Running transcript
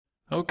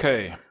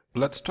Okay,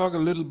 let's talk a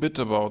little bit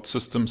about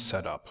system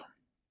setup.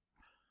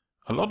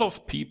 A lot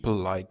of people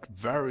like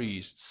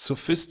very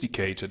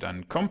sophisticated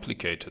and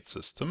complicated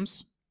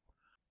systems,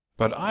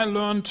 but I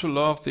learned to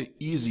love the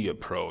easy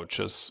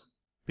approaches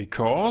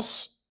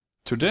because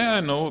today I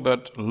know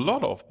that a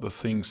lot of the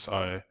things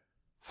I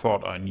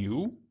thought I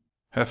knew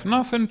have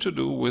nothing to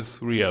do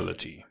with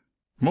reality.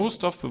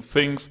 Most of the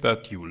things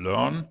that you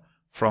learn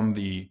from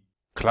the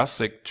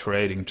classic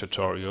trading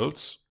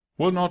tutorials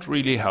will not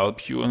really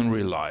help you in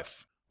real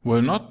life,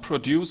 will not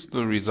produce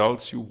the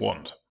results you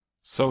want.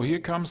 So here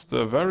comes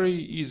the very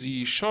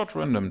easy short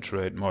random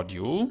trade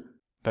module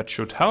that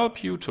should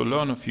help you to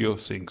learn a few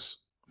things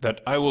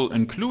that I will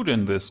include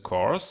in this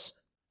course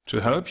to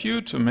help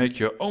you to make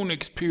your own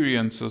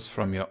experiences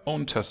from your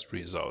own test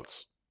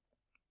results.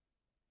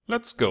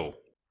 Let's go.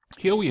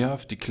 Here we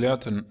have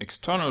declared an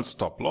external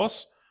stop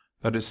loss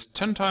that is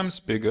 10 times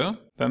bigger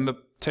than the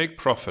take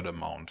profit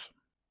amount.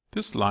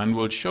 This line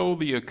will show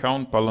the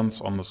account balance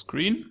on the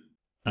screen,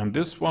 and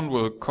this one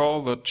will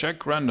call the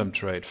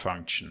CheckRandomTrade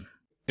function.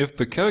 If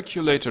the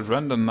calculated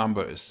random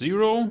number is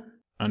 0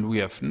 and we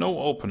have no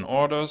open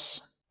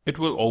orders, it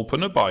will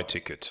open a buy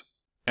ticket.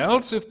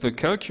 Else if the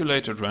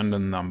calculated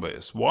random number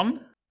is 1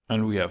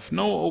 and we have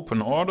no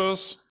open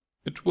orders,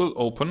 it will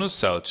open a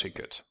sell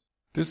ticket.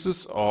 This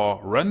is our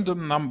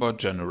random number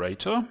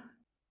generator,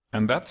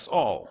 and that's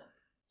all.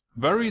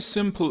 Very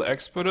simple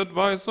expert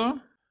advisor,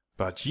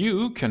 but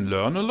you can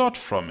learn a lot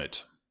from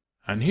it.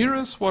 And here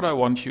is what I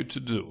want you to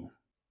do.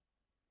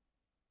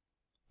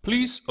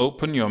 Please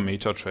open your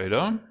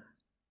MetaTrader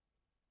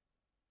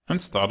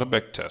and start a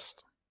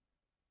backtest.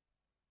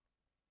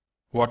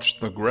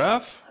 Watch the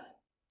graph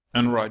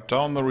and write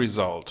down the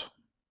result.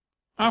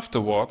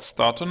 Afterwards,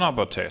 start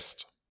another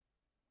test.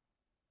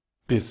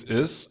 This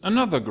is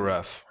another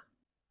graph,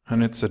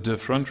 and it's a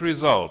different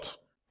result.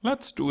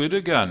 Let's do it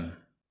again.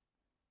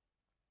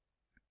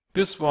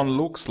 This one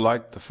looks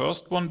like the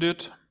first one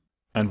did,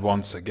 and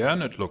once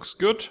again it looks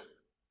good,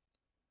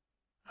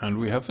 and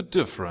we have a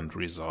different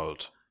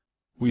result.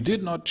 We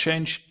did not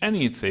change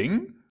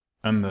anything,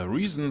 and the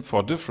reason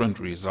for different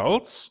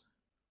results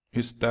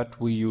is that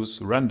we use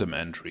random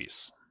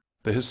entries.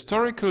 The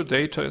historical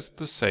data is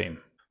the same.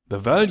 The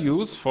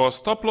values for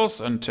stop loss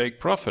and take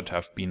profit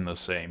have been the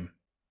same,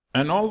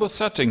 and all the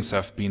settings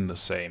have been the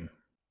same.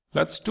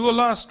 Let's do a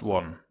last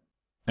one.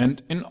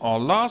 And in our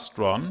last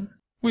run,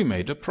 we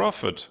made a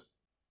profit.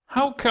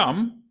 How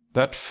come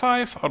that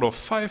 5 out of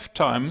 5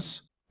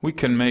 times we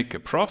can make a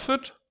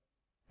profit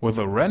with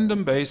a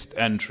random-based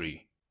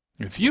entry?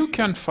 If you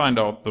can find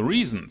out the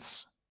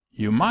reasons,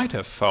 you might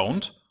have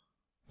found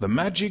the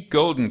magic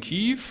golden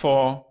key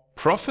for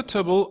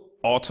profitable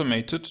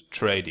automated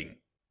trading.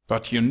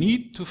 But you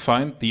need to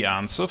find the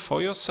answer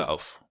for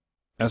yourself.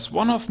 As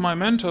one of my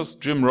mentors,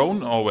 Jim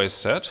Rohn, always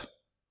said,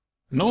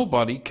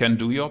 nobody can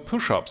do your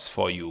push-ups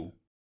for you.